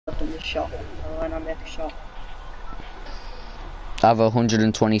shot. Oh, and I make a shot. I have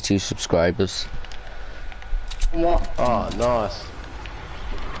 122 subscribers. And what? Oh, nice.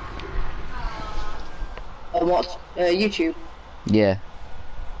 On what? YouTube? Yeah.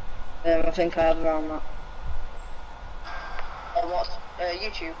 I think I have around that. On what?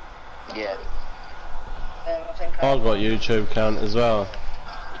 YouTube? Yeah. I think I have I've got YouTube account as well.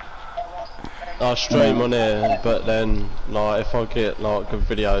 I stream on here, but then like if I get like good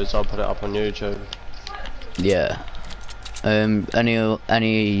videos, I'll put it up on YouTube. Yeah. Any of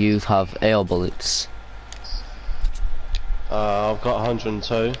you have AR bullets? I've got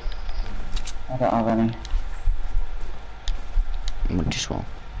 102. I don't have any. Just one.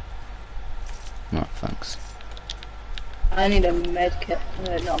 No, thanks. I need a med kit.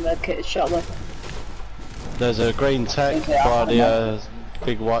 Not a med kit, a shotgun. There's a green tech by the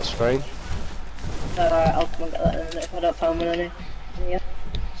big white screen. Alright, I'll come and get that in a minute if I don't find one in here.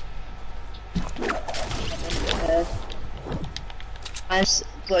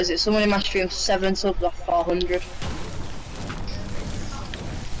 What is it? Someone in my stream 7 subs off 400.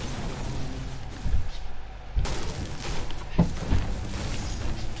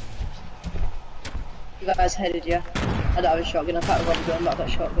 You guys headed, yeah? I don't have a shotgun. I can't remember going back that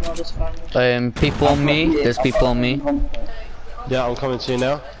shotgun. I'll just find it. People on me. There's people on me. Yeah, I'm coming to you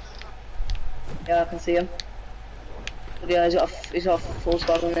now. Yeah, I can see him. But yeah, he's off full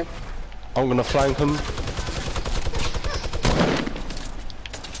squad on him. I'm gonna flank him.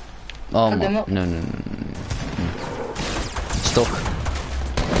 Oh my, no. Stuck.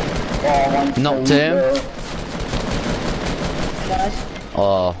 Knocked him. Guys.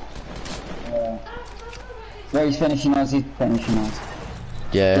 Oh. Where he's finishing us, he's finishing us.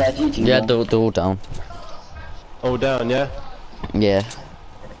 Yeah. GG, Yeah, they're all down. All down, yeah? Yeah.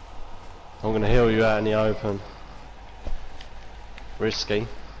 I'm gonna heal you out in the open. Risky.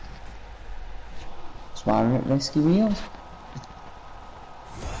 That's why we're at risky wheels.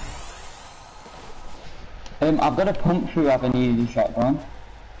 I've got a pump through, I haven't needed a shotgun.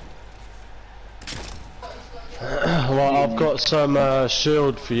 Well, I've got some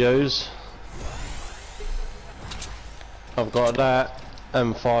shield for yous. I've got that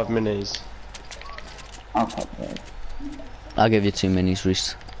and 5 minis. I'll pop that. I'll give you 2 minis,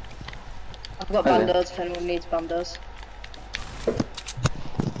 Reese. I've got bandos if anyone needs bandos.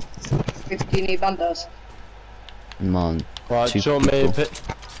 Do you need bandos? Man. Right, do you want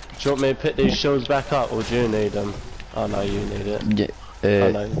me to pick these shields back up, or do you need them? I know you need it. Yeah.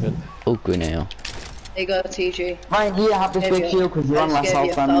 I know you could. Oh, good now. There you go, TG. Right here, have this big shield because you're on less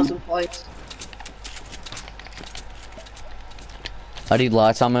health than me. 1,000 points. I need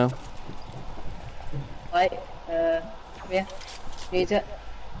light ammo. Right, yeah. Need it?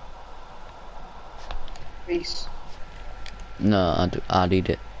 Reese. No, I need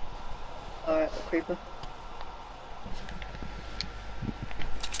it. Alright, creeper.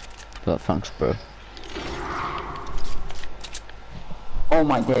 But thanks, bro. Oh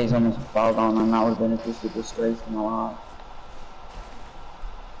my days, almost fell down and that would have been just a disgrace in my life.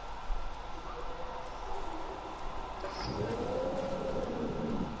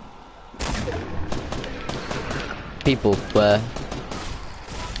 People, where?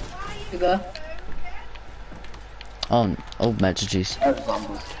 You go. Oh, messages.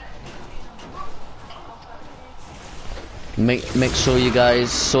 Make sure you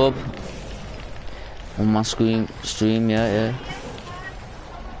guys sub on my stream, yeah.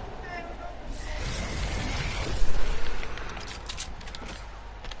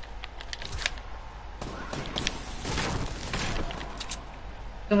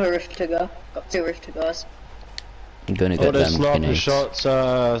 Got a rift to go. Got 2 rift to goes. I'm gonna get them sniper grenades. shots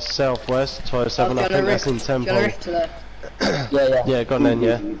southwest 27. I think that's in temple. Got a rift to there. Yeah. Yeah, go on then,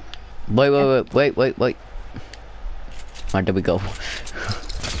 yeah. Wait. Where did we go?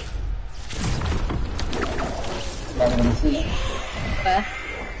 Anybody see him? Where?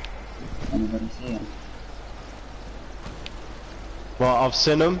 Anybody see him? Well, I've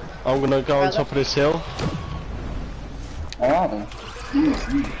seen them. I'm gonna go on top of this hill. Where are they?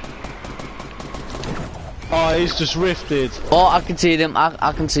 Oh, he's just rifted. Oh, I can see them.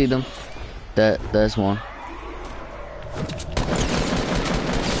 I can see them. There's one.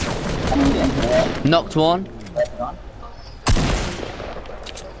 Knocked one.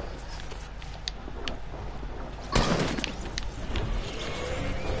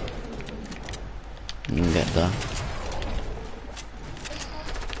 You can get that.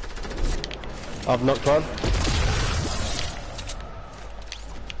 I've knocked one.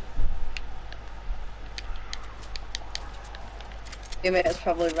 Your mate has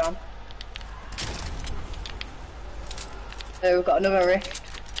probably run. 'We've got another rift.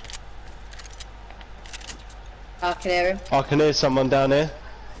 I can hear him. I can hear someone down here.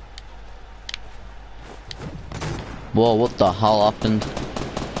 Whoa, what the hell happened?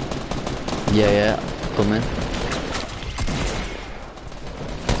 Yeah, come in.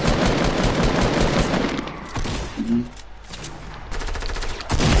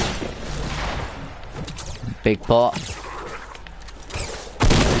 Big pot. So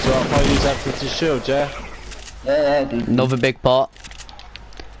if I use that for the shield, yeah? Yeah, dude. Another big pot.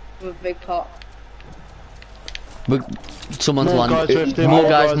 With a big pot. Someone's More landed. guys drifting, More more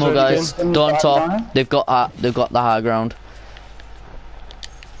guys, guys more guys. drifting. Don't top. They've got the high ground.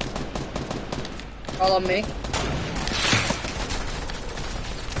 All on me.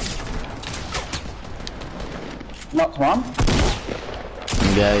 Knocked one.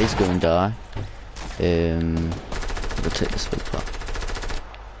 Yeah, he's going to die. We'll take this big pot.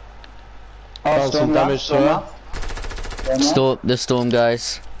 Oh, Done some damage to her. The storm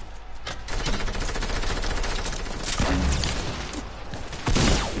guys.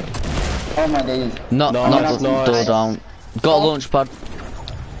 Oh my days. Knock Nice, the nice. door down. Got a launch pad.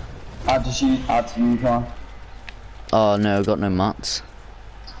 Add to use one. Oh no, got no mats.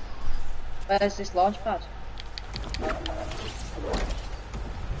 Where's this launch pad?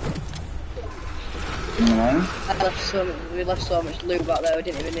 No. We left so much loot back there, we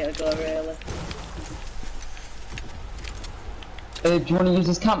didn't even need to go really. Do you want to use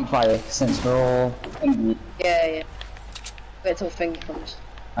this campfire since we're all angry? Yeah. Wait till Finger comes.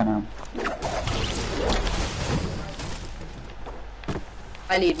 I know.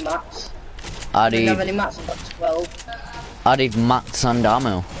 I need mats. I I don't have need any mats, I've got 12. mats and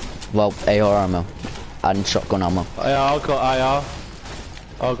ammo. Well, AR ammo. And shotgun ammo. Yeah, I've got AR.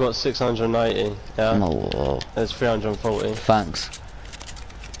 I've got 680, yeah. Oh, There's 340. thanks.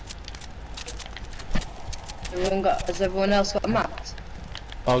 Has everyone else got a mat?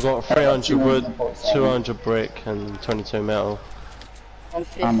 I've got 300 wood, 200 brick and 22 metal. On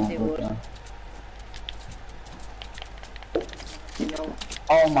 50 I'm all wood. good. You know.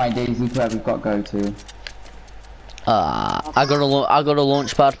 Oh my days, look where we've got to go to. I got a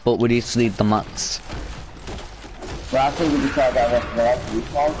launch pad, but we just need the mats. Well, I think we just try that rest of the rest of these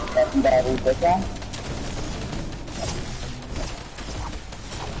guys. Let them get a bit down.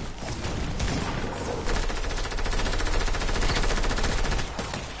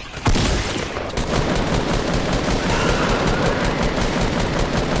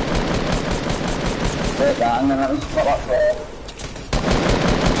 Wait, I'm gonna let me spot up there.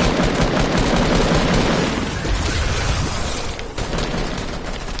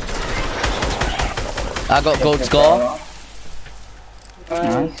 I got gold score.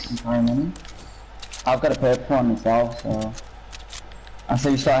 Nice. I've got a purple one as well, so I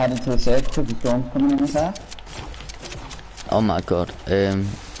say we start heading to the circle because the storm's coming in this air. Oh my god.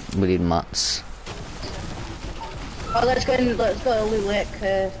 We need mats. Oh, let's go to Loot Lake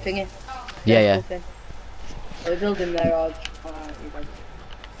thingy. Yeah. Thing. Are we building there or...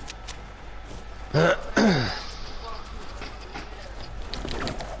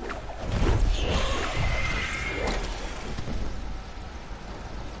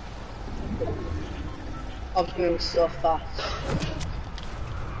 I'm doing so fast.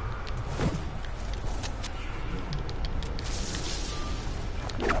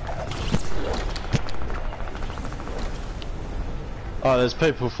 Oh, there's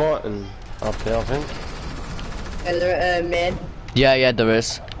people fighting up here, I think. Yeah, they're at main. Yeah, there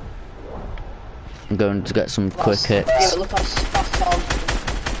is. I'm going to get some quick hits. Yeah, look how fast Tom.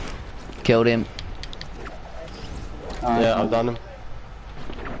 Killed him. Yeah, I've done him.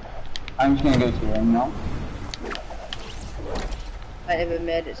 I'm just gonna go to the ring now. I never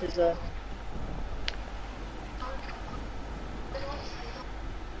made it to the...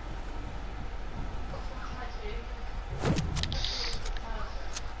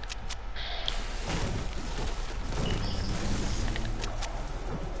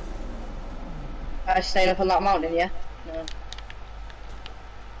 I staying up on that mountain, yeah? No.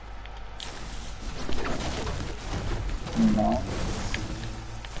 No.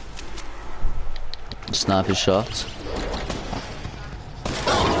 Sniper shot.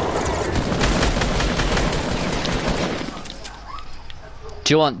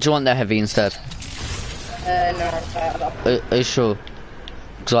 Do you want the heavy instead? No, Are you sure?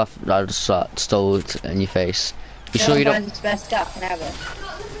 Cause I just stole it in your face. You sure you don't? It's best stuff, can I have it?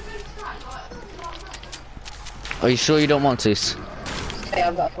 Are you sure you don't want this? Yeah,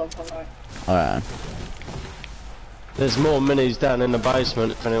 I've got a phone call, Alright. There's more minis down in the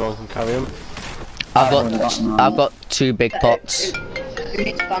basement if anyone can carry them. I've got 2 big pots. Who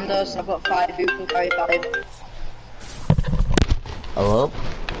needs bandos? I've got 5, who can carry 5? Hello?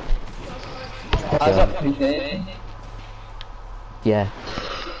 I was okay. up 3:30. Yeah.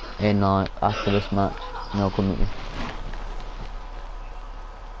 In after this match. No, come with me.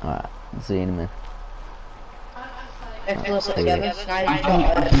 Alright, see you in a minute.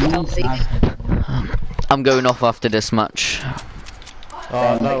 I'm going off after this match.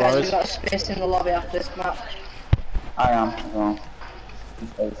 Oh, no Guys, worries. we've got space in the lobby after this match. I am as well. Two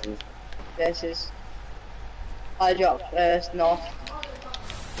spaces. Spaces. I drop north.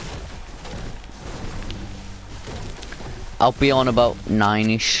 I'll be on about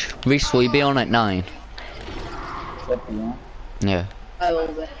 9ish. Reese, will you be on at 9? Should be, yeah. Yeah. I will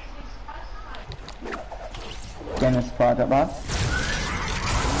be. Getting a supply drop back.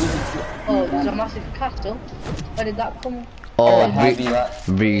 Oh, there's a massive castle. Where did that come? Oh, heavy, that.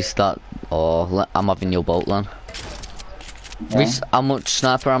 Reese, that. Oh, I'm having your boat then. Yeah. Reese, how much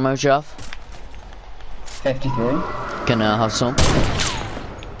sniper ammo do you have? 53. Can I have some? I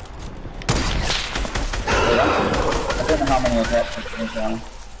don't know how many I got.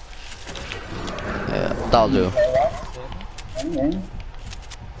 Yeah, that'll do. Ding ding.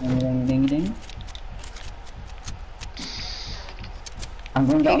 Ding ding ding ding. I'm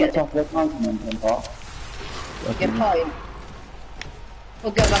going down the top of the continent and top. Get point.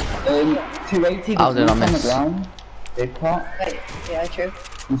 We'll go back. 280. How did I on the miss? ground. Big pot. Wait, yeah, true.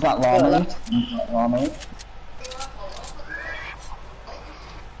 Is that Larmade?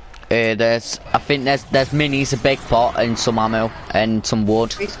 I think there's minis, a big pot, and some ammo, and some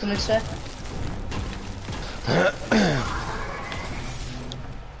wood. Reese coming, sir.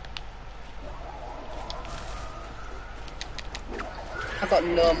 I've got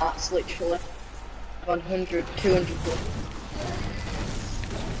no mats, literally. 100, 200 plus.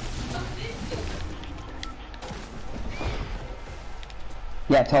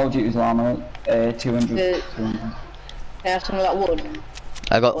 Yeah, I told you it was Larmade. 200. Can I have some of that wood?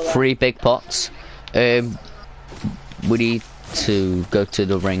 I got 3 big pots. We need to go to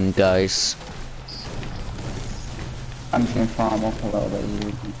the ring, guys. I'm just going to farm up a little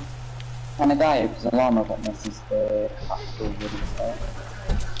bit. Can I die because the llama got misses the actual wood and stuff.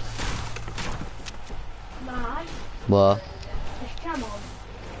 What?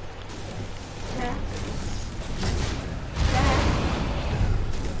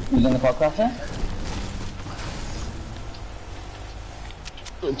 Who's on the podcasting?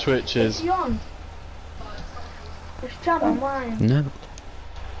 Twitches. Is he on? It's Jam online. No.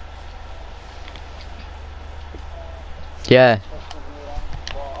 Yeah.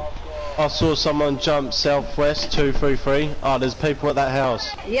 I saw someone jump southwest 233. Oh, there's people at that house.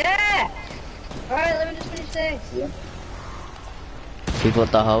 Yeah! Alright, let me just finish this. People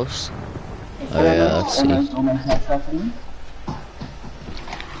at the house. Oh yeah, let's see. Almost happening.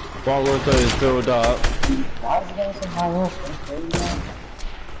 What I'm gonna do is build up. Why is it getting so high up?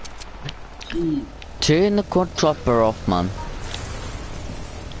 Jeez. Turn the quad dropper off, man.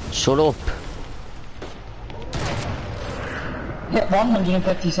 Shut up. Hit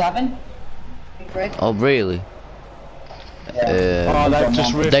 157. Greg. Oh really? Oh, they've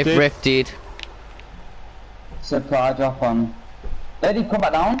just rifted. They've rifted. Supply drop on. Lady, come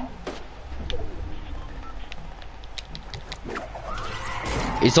back down.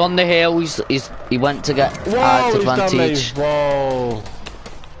 He's on the hill. He went to get Whoa, he's done me. advantage. Whoa.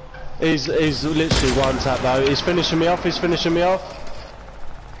 He's literally one tap though. He's finishing me off. He's finishing me off.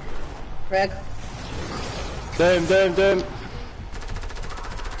 Greg. Damn.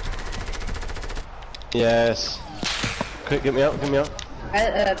 Yes. Quick, get me up. Bill.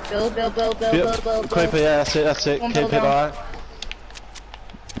 Creeper, yeah, that's it. One Keep bill it like.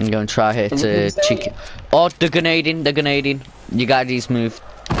 I'm gonna try hit cheeky. Oh, they're grenading. You guys move.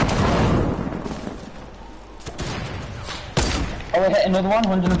 Oh, we hit another one,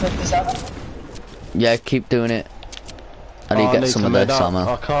 157. Yeah, keep doing it. I need Oh, to get some of this I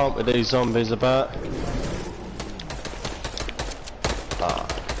ammo. can't with these zombies about.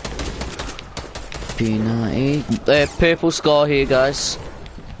 P90. Purple score here, guys.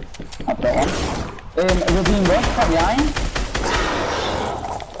 I've got one. We're being rushed from behind.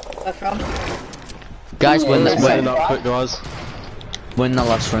 Where from? Guys, win Yeah, the Setting up quick, guys. win the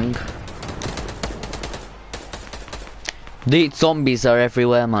last ring. These zombies are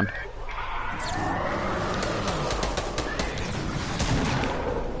everywhere, man.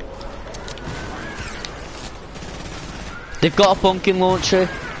 They've got a pumpkin launcher.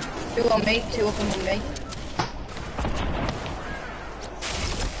 2 on me, 2 up on me.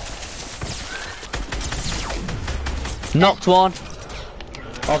 Knocked one.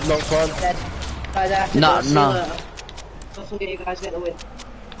 I've knocked one. Dead. Guys, I have to No, go see no. you later. Hopefully you guys get the win.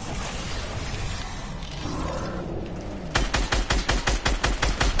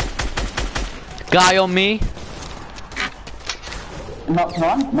 Guy on me. Knocked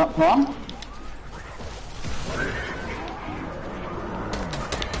one, knocked one.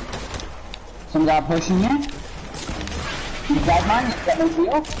 Some guy pushing you. You dead man, you get no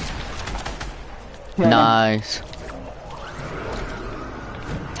heal. Nice.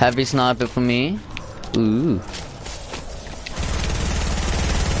 Heavy sniper for me. Ooh.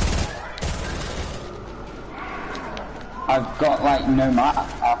 I've got like no map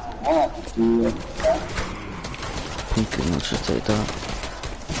after what? Okay, let's just take that.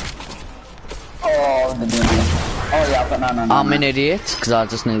 Oh, they're doing it. Oh yeah, but no. I'm an idiot because I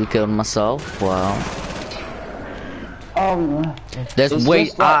just nearly killed myself. Wow. Oh yeah. There's It's way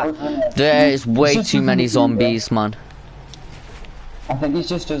just like, there is way just too many doesn't do that. zombies, man. I think he's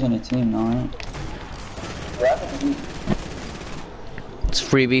just doing a team now, right? Yeah, It's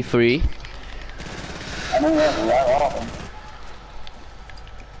 3v3. I know where they are, all of them.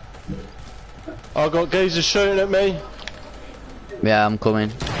 I got geezers shooting at me. Yeah, I'm coming.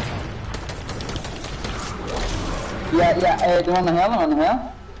 Yeah, they're on the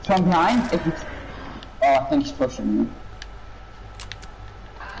hill, From behind, if it's... Oh, I think he's pushing me.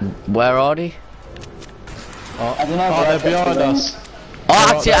 Where are they? Oh, I don't know, oh but they're behind they're us. Oh,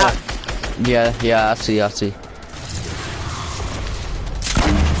 I right see. there. Yeah, I see.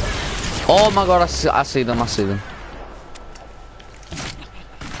 Oh my god, I see them.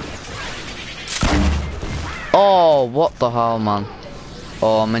 Oh, what the hell, man?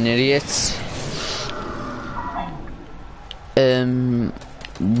 Oh, I'm an idiot.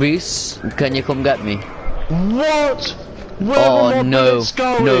 Reese, can you come get me? What? Where Oh, were my no, bullets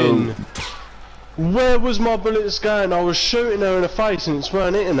going? no. Where was my bullets going? I was shooting her in the face and it's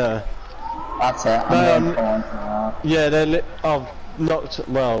weren't hitting her. That's it, I'm going for one for now. Yeah, they're I've knocked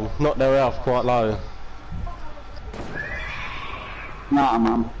their health quite low. Nah,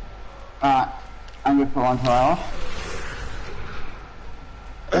 man. Alright, I'm good for one for hour.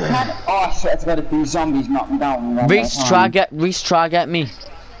 Oh, I swear to God, if these zombies knock me down one Reese, more try time. get me.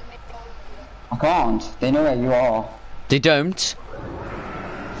 I can't. They know where you are. They don't.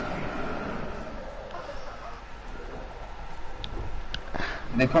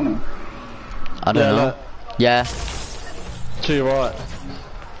 They're coming. I don't know. Look, Yeah. to your right.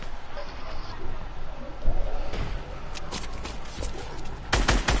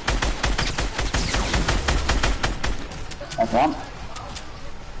 That's one.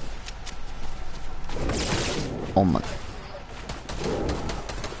 Oh my.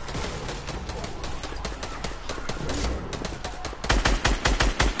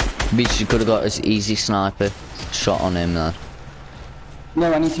 Reese, you could have got this easy sniper shot on him there.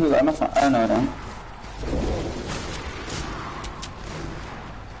 No, I need to. I'm not. Oh no, I don't.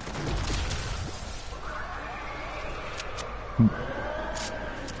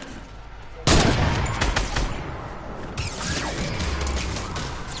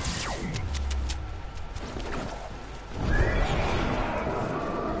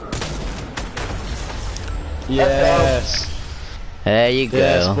 Yes. There you go.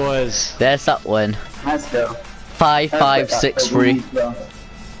 Yes, boys. There's that one. Let's go. 5-5-6-3.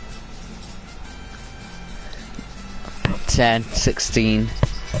 10, 16,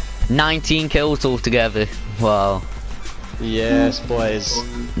 19 kills altogether. Wow. Yes, boys.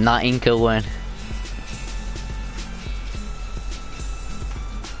 19 kill win.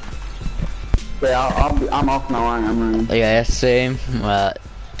 Yeah, I'm off now. I'm running. Yeah, same. Right.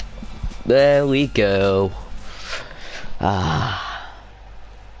 There we go. Ah.